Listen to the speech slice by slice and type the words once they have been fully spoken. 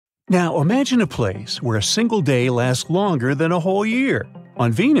Now imagine a place where a single day lasts longer than a whole year.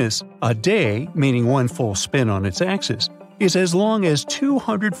 On Venus, a day, meaning one full spin on its axis, is as long as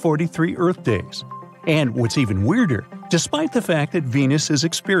 243 Earth days. And what's even weirder, despite the fact that Venus is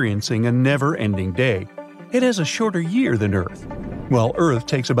experiencing a never-ending day, it has a shorter year than Earth. While Earth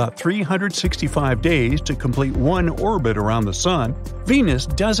takes about 365 days to complete one orbit around the Sun, Venus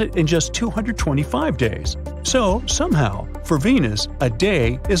does it in just 225 days. So, somehow, for Venus, a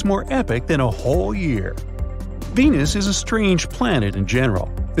day is more epic than a whole year. Venus is a strange planet in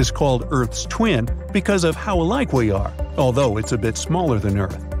general. It's called Earth's twin because of how alike we are, although it's a bit smaller than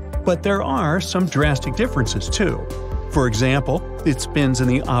Earth. But there are some drastic differences too. For example, it spins in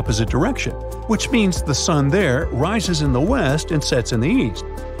the opposite direction, which means the Sun there rises in the west and sets in the east.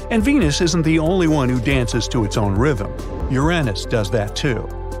 And Venus isn't the only one who dances to its own rhythm. Uranus does that too.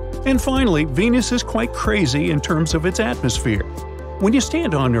 And finally, Venus is quite crazy in terms of its atmosphere. When you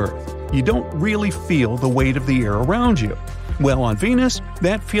stand on Earth, you don't really feel the weight of the air around you. Well, on Venus,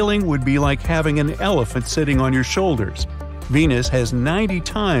 that feeling would be like having an elephant sitting on your shoulders. Venus has 90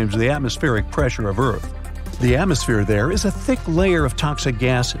 times the atmospheric pressure of Earth. The atmosphere there is a thick layer of toxic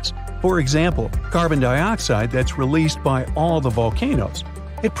gases. For example, carbon dioxide that's released by all the volcanoes.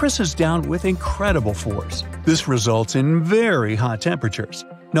 It presses down with incredible force. This results in very hot temperatures.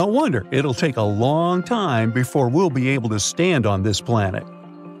 No wonder it'll take a long time before we'll be able to stand on this planet.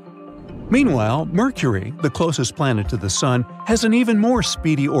 Meanwhile, Mercury, the closest planet to the Sun, has an even more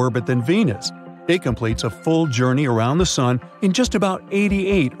speedy orbit than Venus. It completes a full journey around the Sun in just about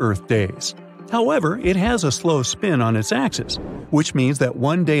 88 Earth days. However, it has a slow spin on its axis, which means that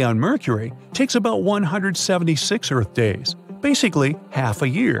one day on Mercury takes about 176 Earth days, basically half a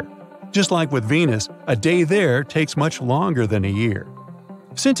year. Just like with Venus, a day there takes much longer than a year.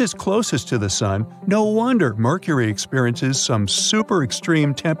 Since it's closest to the Sun, no wonder Mercury experiences some super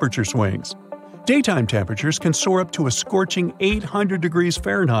extreme temperature swings. Daytime temperatures can soar up to a scorching 800 degrees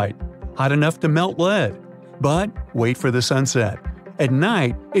Fahrenheit, hot enough to melt lead. But wait for the sunset. At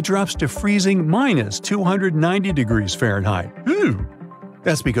night, it drops to freezing minus 290 degrees Fahrenheit.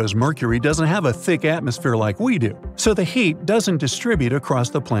 That's because Mercury doesn't have a thick atmosphere like we do, so the heat doesn't distribute across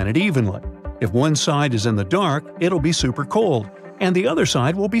the planet evenly. If one side is in the dark, it'll be super cold, and the other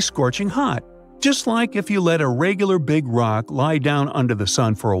side will be scorching hot, just like if you let a regular big rock lie down under the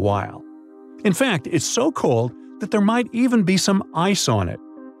sun for a while. In fact, it's so cold that there might even be some ice on it.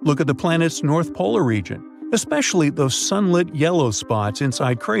 Look at the planet's North Polar region, especially those sunlit yellow spots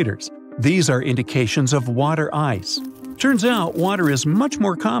inside craters. These are indications of water ice. Turns out water is much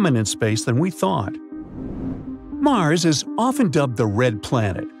more common in space than we thought. Mars is often dubbed the Red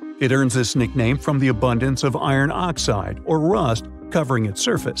Planet. It earns this nickname from the abundance of iron oxide, or rust, covering its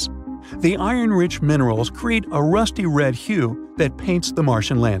surface. The iron-rich minerals create a rusty red hue that paints the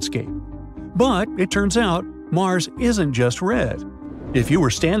Martian landscape. But it turns out Mars isn't just red. If you were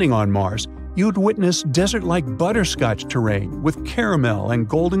standing on Mars, you'd witness desert-like butterscotch terrain with caramel and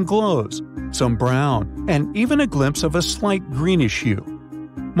golden glows, some brown, and even a glimpse of a slight greenish hue.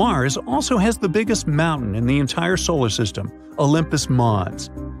 Mars also has the biggest mountain in the entire solar system, Olympus Mons,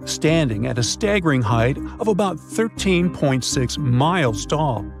 standing at a staggering height of about 13.6 miles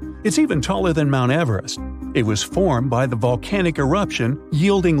tall. It's even taller than Mount Everest. It was formed by the volcanic eruption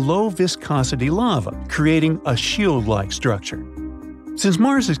yielding low-viscosity lava, creating a shield-like structure. Since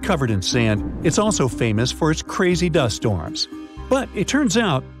Mars is covered in sand, it's also famous for its crazy dust storms. But it turns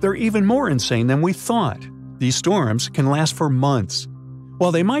out they're even more insane than we thought. These storms can last for months.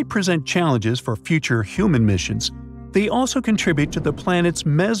 While they might present challenges for future human missions, they also contribute to the planet's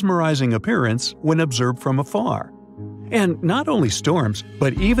mesmerizing appearance when observed from afar. And not only storms,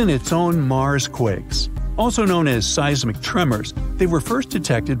 but even its own Mars quakes. Also known as seismic tremors, they were first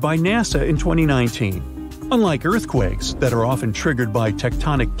detected by NASA in 2019. Unlike earthquakes that are often triggered by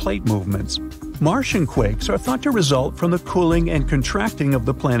tectonic plate movements, Martian quakes are thought to result from the cooling and contracting of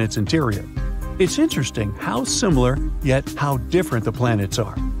the planet's interior. It's interesting how similar, yet how different the planets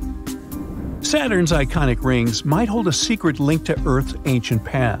are. Saturn's iconic rings might hold a secret link to Earth's ancient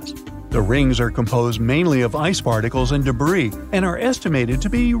past. The rings are composed mainly of ice particles and debris and are estimated to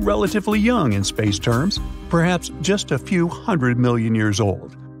be relatively young in space terms, perhaps just a few 100 million years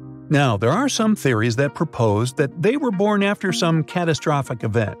old. Now, there are some theories that propose that they were born after some catastrophic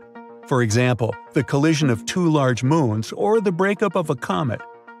event. For example, the collision of two large moons or the breakup of a comet.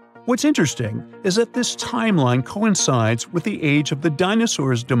 What's interesting is that this timeline coincides with the age of the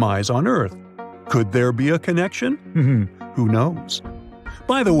dinosaurs' demise on Earth. Could there be a connection? Who knows?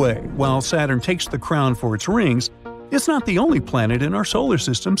 By the way, while Saturn takes the crown for its rings, it's not the only planet in our solar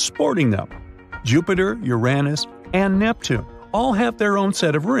system sporting them. Jupiter, Uranus, and Neptune all have their own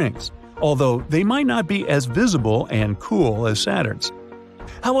set of rings, although they might not be as visible and cool as Saturn's.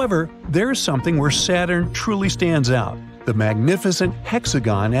 However, there's something where Saturn truly stands out: the magnificent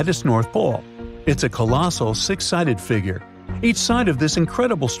hexagon at its north pole. It's a colossal six-sided figure. Each side of this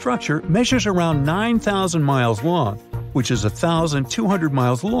incredible structure measures around 9,000 miles long, which is 1,200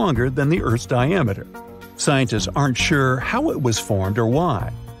 miles longer than the Earth's diameter. Scientists aren't sure how it was formed or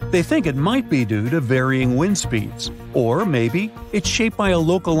why. They think it might be due to varying wind speeds, or maybe it's shaped by a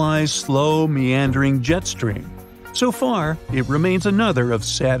localized, slow, meandering jet stream. So far, it remains another of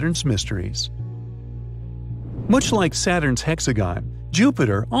Saturn's mysteries. Much like Saturn's hexagon,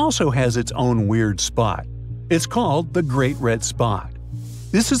 Jupiter also has its own weird spot. It's called the Great Red Spot.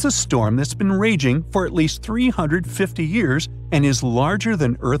 This is a storm that's been raging for at least 350 years and is larger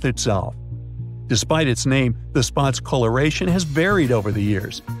than Earth itself. Despite its name, the spot's coloration has varied over the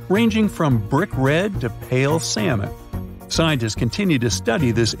years, ranging from brick red to pale salmon. Scientists continue to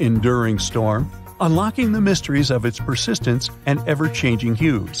study this enduring storm, unlocking the mysteries of its persistence and ever-changing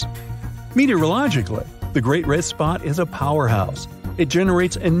hues. Meteorologically, the Great Red Spot is a powerhouse. It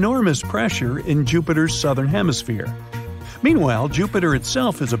generates enormous pressure in Jupiter's southern hemisphere. Meanwhile, Jupiter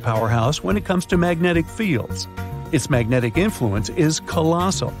itself is a powerhouse when it comes to magnetic fields. Its magnetic influence is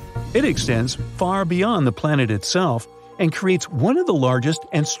colossal. It extends far beyond the planet itself and creates one of the largest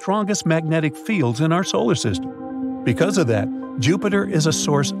and strongest magnetic fields in our solar system. Because of that, Jupiter is a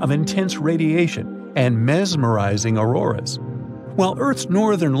source of intense radiation and mesmerizing auroras. While Earth's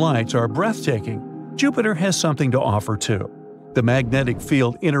northern lights are breathtaking, Jupiter has something to offer too. The magnetic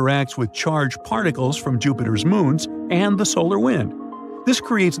field interacts with charged particles from Jupiter's moons and the solar wind. This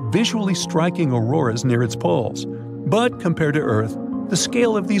creates visually striking auroras near its poles. But compared to Earth, the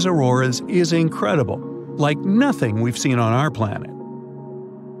scale of these auroras is incredible, like nothing we've seen on our planet.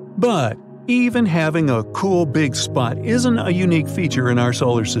 But even having a cool big spot isn't a unique feature in our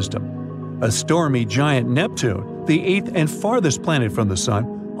solar system. A stormy giant Neptune, the eighth and farthest planet from the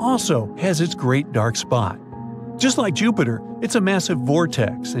Sun, also has its great dark spot. Just like Jupiter, it's a massive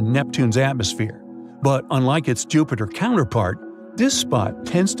vortex in Neptune's atmosphere. But unlike its Jupiter counterpart, this spot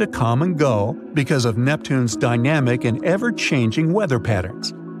tends to come and go because of Neptune's dynamic and ever-changing weather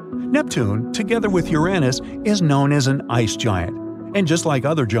patterns. Neptune, together with Uranus, is known as an ice giant. And just like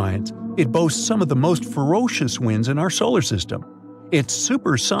other giants, it boasts some of the most ferocious winds in our solar system. Its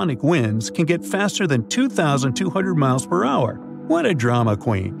supersonic winds can get faster than 2,200 miles per hour. What a drama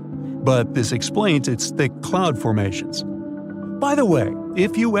queen! But this explains its thick cloud formations. By the way,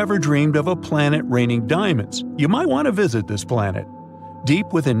 if you ever dreamed of a planet raining diamonds, you might want to visit this planet.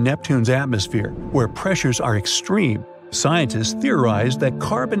 Deep within Neptune's atmosphere, where pressures are extreme, scientists theorize that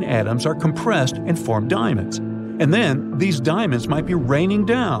carbon atoms are compressed and form diamonds. And then, these diamonds might be raining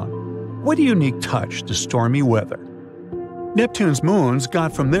down. What a unique touch to stormy weather. Neptune's moons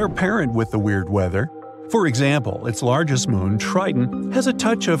got from their parent with the weird weather. For example, its largest moon, Triton, has a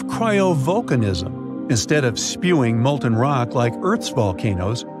touch of cryovolcanism. Instead of spewing molten rock like Earth's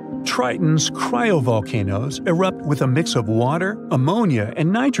volcanoes, Triton's cryovolcanoes erupt with a mix of water, ammonia,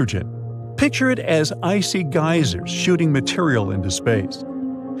 and nitrogen. Picture it as icy geysers shooting material into space.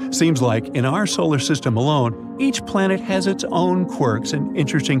 Seems like in our solar system alone, each planet has its own quirks and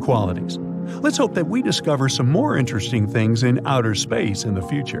interesting qualities. Let's hope that we discover some more interesting things in outer space in the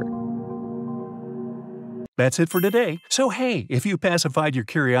future. That's it for today. So hey, if you pacified your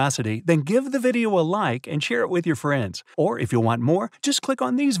curiosity, then give the video a like and share it with your friends. Or if you want more, just click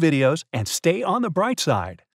on these videos and stay on the bright side.